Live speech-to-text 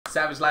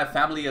Savage Life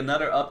family,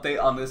 another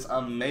update on this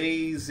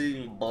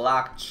amazing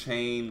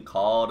blockchain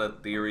called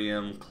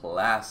Ethereum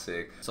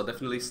Classic. So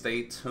definitely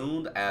stay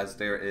tuned as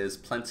there is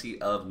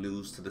plenty of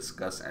news to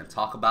discuss and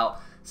talk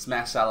about.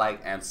 Smash that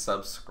like and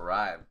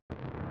subscribe.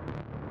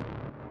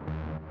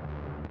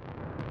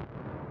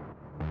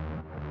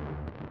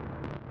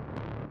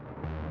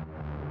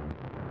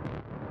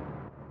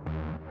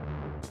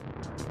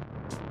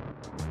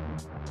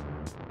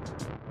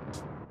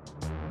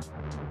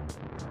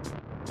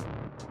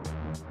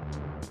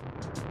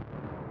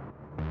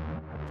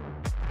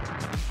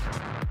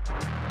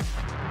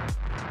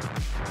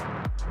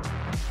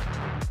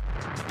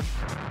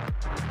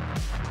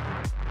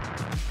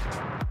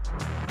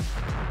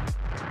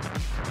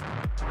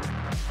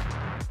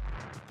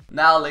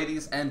 Now,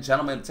 ladies and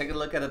gentlemen, take a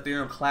look at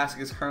Ethereum Classic.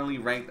 Is currently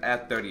ranked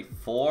at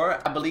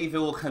 34. I believe it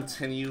will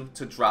continue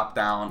to drop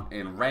down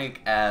in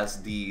rank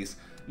as these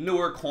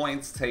newer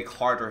coins take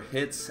harder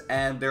hits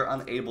and they're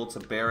unable to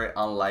bear it,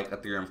 unlike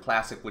Ethereum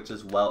Classic, which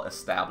is well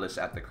established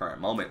at the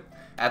current moment.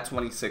 At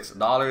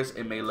 $26,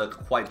 it may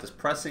look quite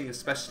depressing,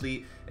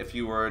 especially if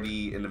you were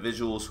the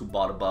individuals who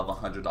bought above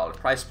 $100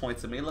 price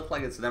points. It may look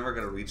like it's never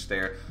going to reach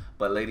there,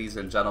 but ladies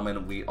and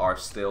gentlemen, we are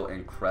still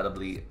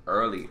incredibly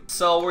early.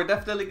 So we're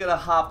definitely going to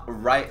hop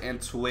right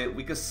into it.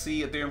 We can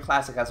see Ethereum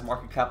Classic has a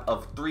market cap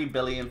of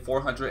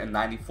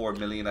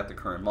 $3,494,000,000 at the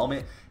current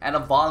moment, and a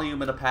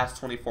volume in the past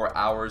 24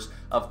 hours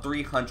of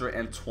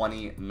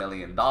 $320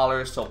 million.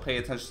 So pay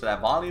attention to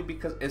that volume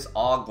because it's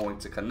all going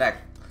to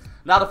connect.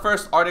 Now, the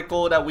first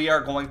article that we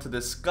are going to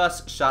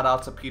discuss, shout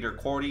out to Peter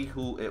Cordy,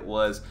 who it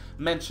was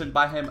mentioned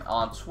by him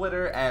on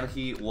Twitter, and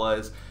he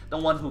was the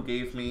one who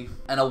gave me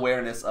an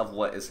awareness of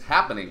what is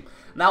happening.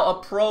 Now,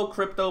 a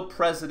pro-crypto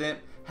president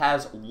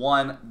has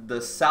won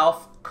the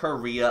South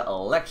Korea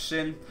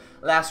election.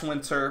 Last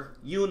winter,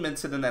 Yoon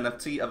minted an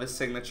NFT of his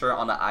signature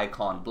on the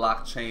Icon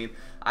blockchain.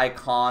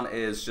 Icon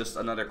is just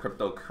another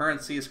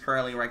cryptocurrency. It's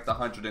currently ranked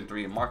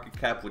 103 in market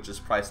cap, which is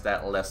priced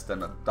at less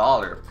than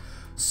 $1.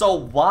 So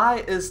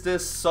why is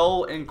this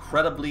so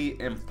incredibly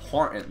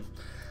important?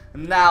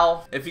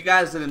 Now, if you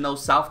guys didn't know,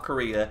 South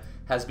Korea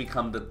has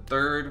become the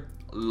third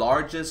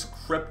largest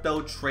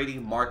crypto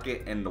trading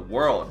market in the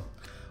world.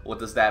 What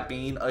does that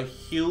mean? A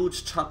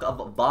huge chunk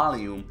of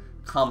volume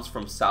comes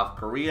from South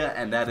Korea,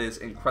 and that is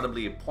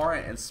incredibly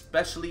important,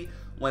 especially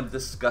when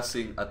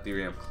discussing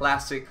Ethereum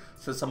Classic,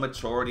 since a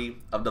majority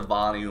of the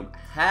volume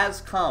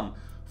has come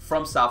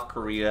from South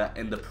Korea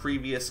in the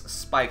previous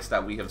spikes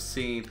that we have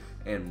seen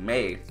in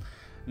May.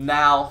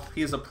 Now,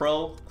 he is a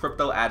pro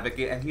crypto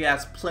advocate, and he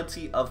has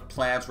plenty of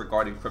plans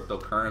regarding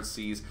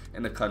cryptocurrencies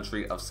in the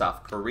country of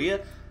South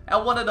Korea.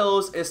 And one of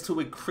those is to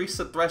increase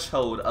the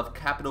threshold of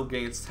capital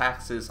gains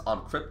taxes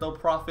on crypto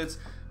profits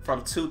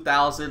from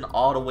 $2,000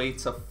 all the way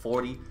to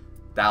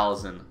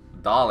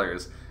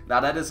 $40,000. Now,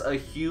 that is a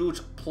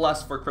huge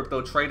plus for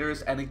crypto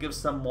traders, and it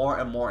gives them more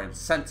and more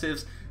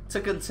incentives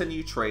to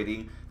continue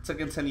trading, to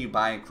continue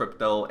buying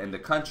crypto in the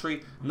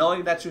country,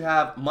 knowing that you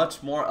have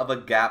much more of a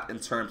gap in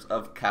terms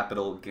of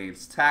capital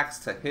gains tax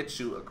to hit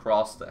you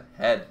across the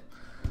head.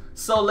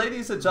 So,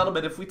 ladies and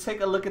gentlemen, if we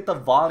take a look at the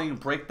volume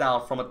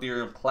breakdown from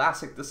Ethereum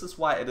Classic, this is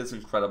why it is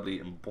incredibly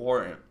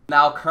important.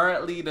 Now,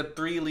 currently, the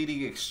three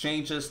leading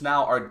exchanges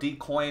now are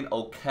Dcoin,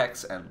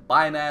 OKEx, and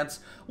Binance,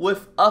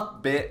 with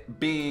Upbit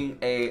being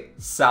a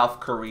South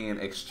Korean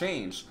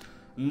exchange.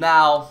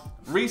 Now,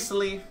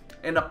 recently,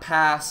 in the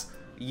past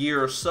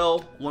year or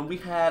so, when we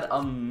had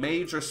a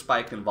major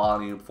spike in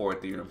volume for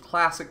Ethereum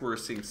Classic, we were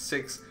seeing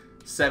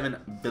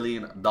 $7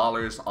 billion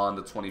on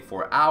the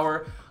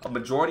 24-hour. A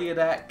majority of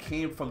that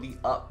came from the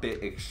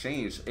Upbit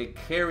exchange. It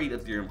carried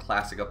Ethereum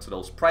Classic up to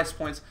those price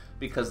points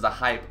because the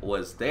hype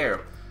was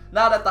there.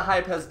 Now that the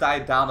hype has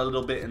died down a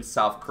little bit in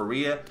South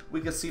Korea,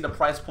 we can see the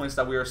price points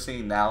that we are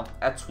seeing now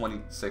at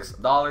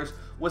 $26,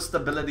 with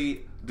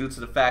stability due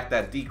to the fact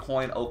that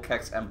Dcoin,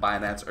 OKEx, and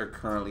Binance are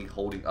currently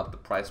holding up the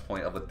price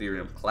point of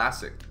Ethereum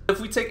Classic. If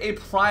we take a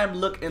prime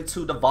look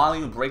into the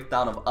volume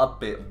breakdown of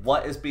Upbit,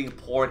 what is being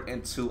poured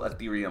into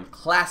Ethereum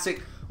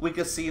Classic, we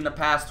can see in the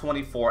past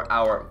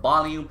 24-hour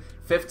volume,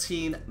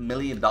 $15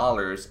 million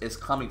is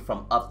coming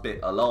from Upbit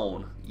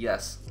alone.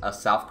 Yes, a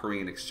South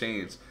Korean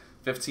exchange.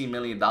 $15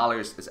 million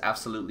is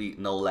absolutely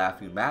no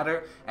laughing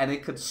matter, and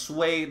it could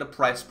sway the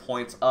price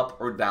points up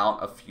or down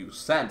a few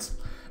cents.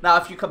 Now,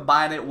 if you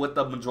combine it with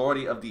the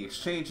majority of the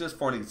exchanges,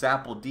 for an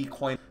example,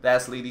 Dcoin,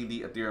 that's leading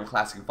the Ethereum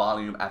Classic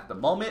volume at the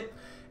moment,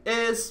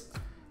 is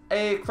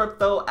a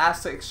crypto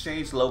asset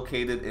exchange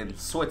located in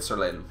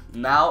Switzerland.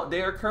 Now,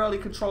 they are currently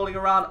controlling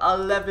around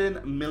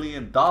 $11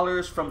 million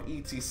from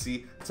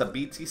ETC to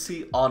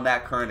BTC on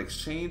that current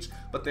exchange,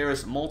 but there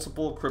is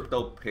multiple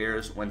crypto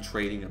pairs when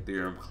trading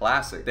Ethereum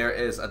Classic. There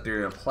is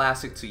Ethereum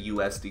Classic to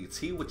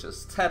USDT, which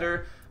is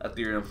Tether,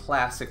 Ethereum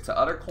Classic to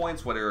other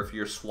coins, whether if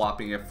you're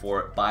swapping it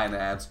for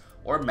Binance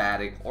or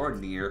Matic or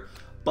Near,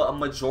 but a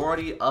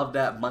majority of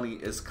that money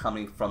is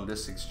coming from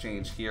this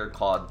exchange here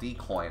called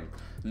Dcoin.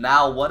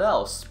 Now, what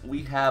else?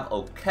 We have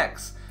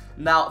OKEx.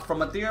 Now, from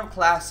Ethereum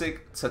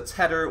Classic to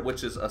Tether,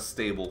 which is a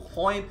stable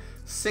coin,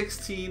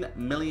 $16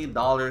 million in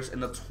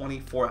the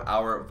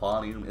 24-hour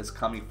volume is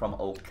coming from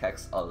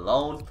OKEx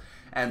alone.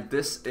 And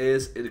this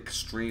is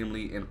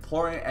extremely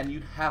important, and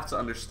you have to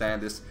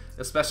understand this,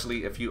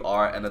 especially if you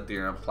are an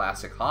Ethereum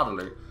Classic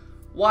hodler.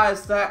 Why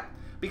is that?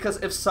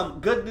 Because if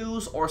some good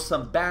news or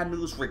some bad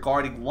news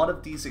regarding one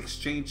of these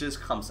exchanges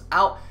comes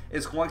out,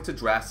 it's going to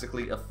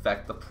drastically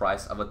affect the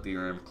price of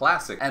Ethereum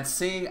Classic. And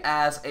seeing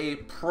as a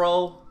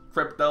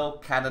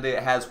pro-crypto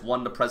candidate has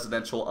won the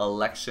presidential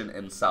election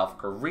in South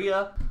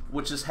Korea,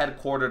 which is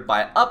headquartered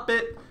by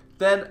Upbit,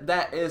 then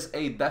that is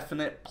a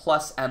definite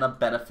plus and a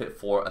benefit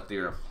for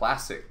Ethereum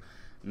Classic.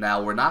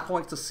 Now, we're not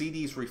going to see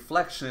these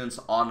reflections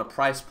on the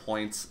price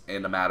points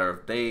in a matter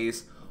of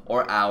days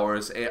or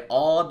hours. It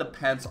all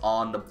depends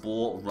on the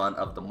bull run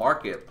of the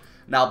market.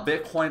 Now,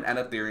 Bitcoin and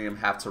Ethereum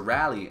have to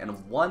rally,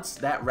 and once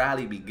that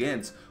rally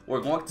begins, we're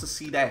going to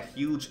see that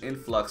huge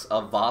influx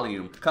of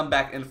volume come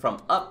back in from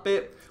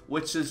Upbit,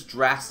 which is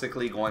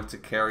drastically going to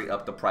carry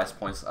up the price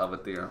points of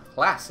Ethereum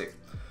Classic.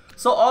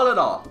 So all in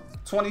all,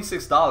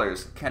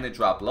 $26. Can it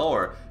drop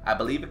lower? I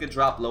believe it could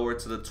drop lower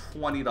to the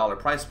 $20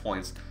 price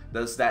points.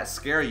 Does that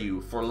scare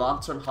you? For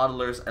long-term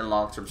hodlers and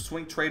long-term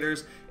swing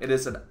traders, it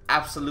is an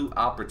absolute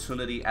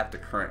opportunity at the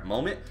current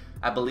moment.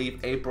 I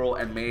believe April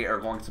and May are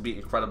going to be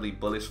incredibly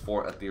bullish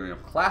for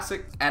Ethereum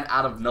Classic, and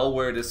out of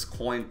nowhere this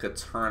coin could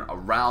turn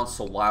around,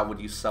 so why would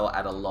you sell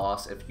at a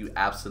loss if you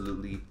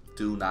absolutely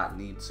do not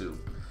need to?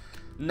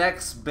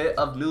 Next bit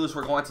of news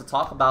we're going to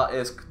talk about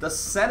is the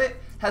Senate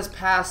has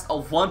passed a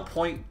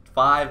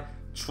 $1.5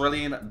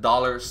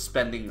 trillion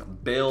spending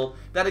bill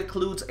that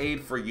includes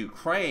aid for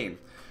Ukraine.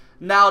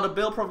 Now, the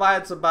bill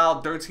provides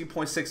about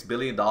 $13.6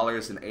 billion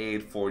in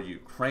aid for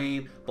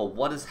Ukraine, but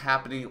what is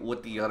happening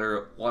with the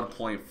other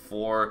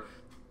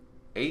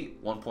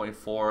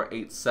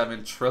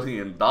 $1.487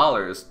 trillion?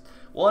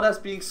 Well, that's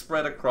being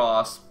spread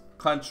across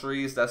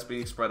countries, that's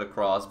being spread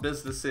across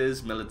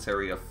businesses,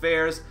 military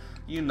affairs.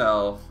 You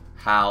know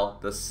how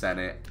the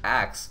Senate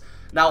acts.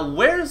 Now,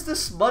 where is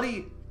this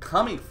money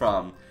coming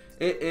from?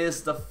 It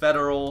is the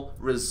Federal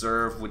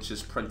Reserve, which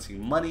is printing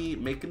money,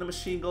 making the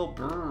machine go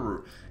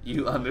brrr.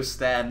 You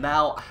understand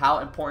now how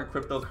important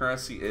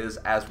cryptocurrency is,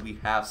 as we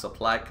have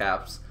supply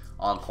caps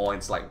on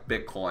coins like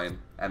Bitcoin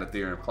and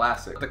Ethereum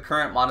Classic. The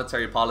current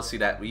monetary policy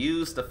that we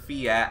use, the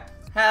fiat,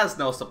 has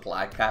no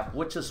supply cap,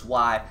 which is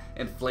why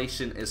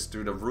inflation is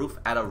through the roof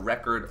at a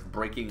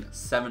record-breaking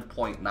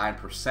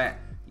 7.9%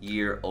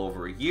 year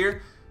over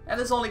year. And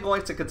it's only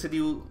going to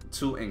continue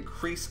to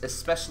increase,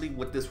 especially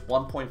with this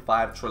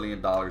 $1.5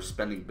 trillion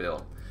spending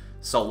bill.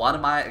 So what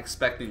am I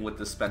expecting with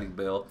this spending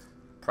bill?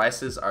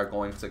 Prices are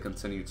going to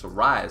continue to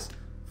rise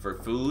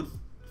for food,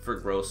 for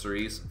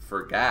groceries,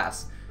 for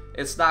gas.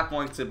 It's not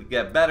going to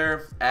get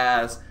better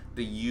as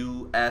the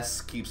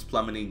US keeps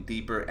plummeting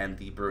deeper and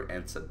deeper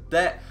into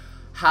debt.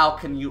 How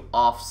can you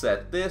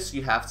offset this?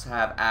 You have to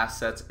have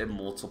assets in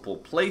multiple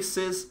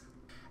places.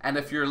 And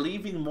if you're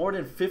leaving more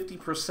than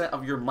 50%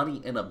 of your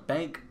money in a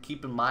bank,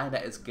 keep in mind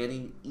that it's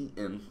getting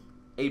eaten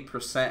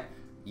 8%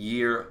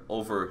 year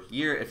over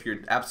year if you're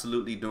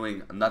absolutely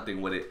doing nothing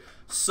with it.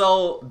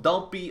 So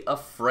don't be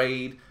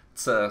afraid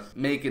to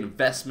make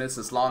investments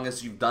as long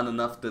as you've done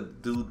enough the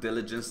due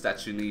diligence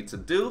that you need to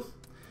do.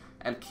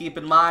 And keep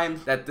in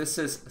mind that this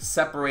is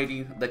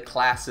separating the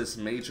classes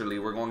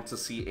majorly. We're going to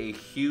see a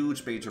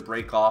huge major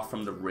break off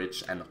from the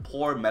rich and the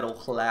poor. Middle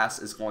class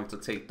is going to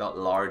take the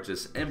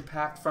largest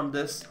impact from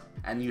this.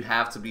 And you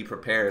have to be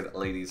prepared,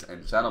 ladies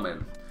and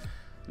gentlemen.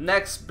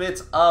 Next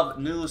bit of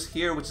news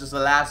here, which is the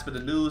last bit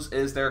of news,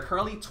 is there are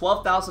currently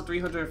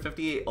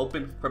 12,358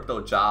 open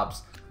crypto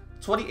jobs.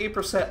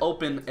 28%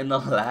 open in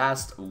the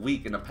past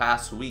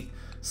week.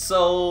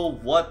 So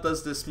what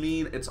does this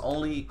mean? It's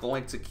only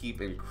going to keep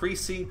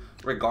increasing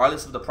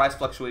regardless of the price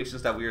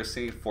fluctuations that we are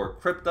seeing for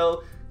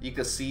crypto. You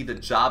can see the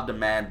job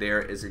demand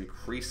there is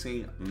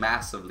increasing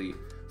massively.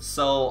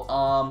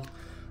 So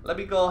let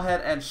me go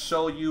ahead and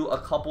show you a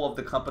couple of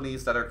the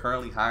companies that are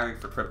currently hiring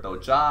for crypto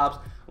jobs.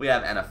 We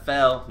have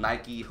NFL,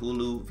 Nike,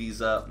 Hulu,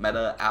 Visa,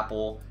 Meta,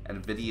 Apple,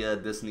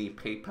 Nvidia, Disney,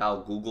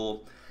 PayPal,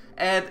 Google.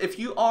 And if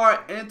you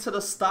are into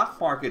the stock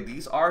market,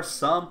 these are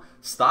some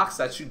stocks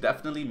that you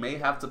definitely may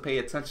have to pay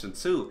attention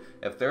to.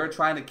 If they're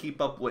trying to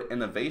keep up with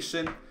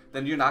innovation,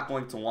 then you're not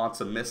going to want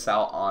to miss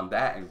out on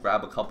that and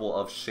grab a couple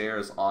of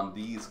shares on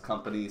these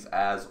companies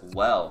as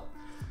well.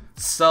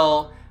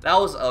 So that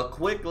was a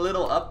quick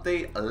little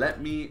update. Let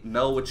me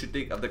know what you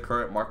think of the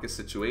current market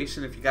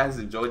situation. If you guys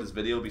enjoyed this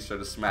video, be sure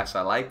to smash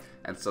that like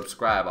and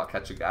subscribe. I'll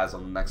catch you guys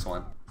on the next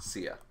one.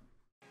 See ya.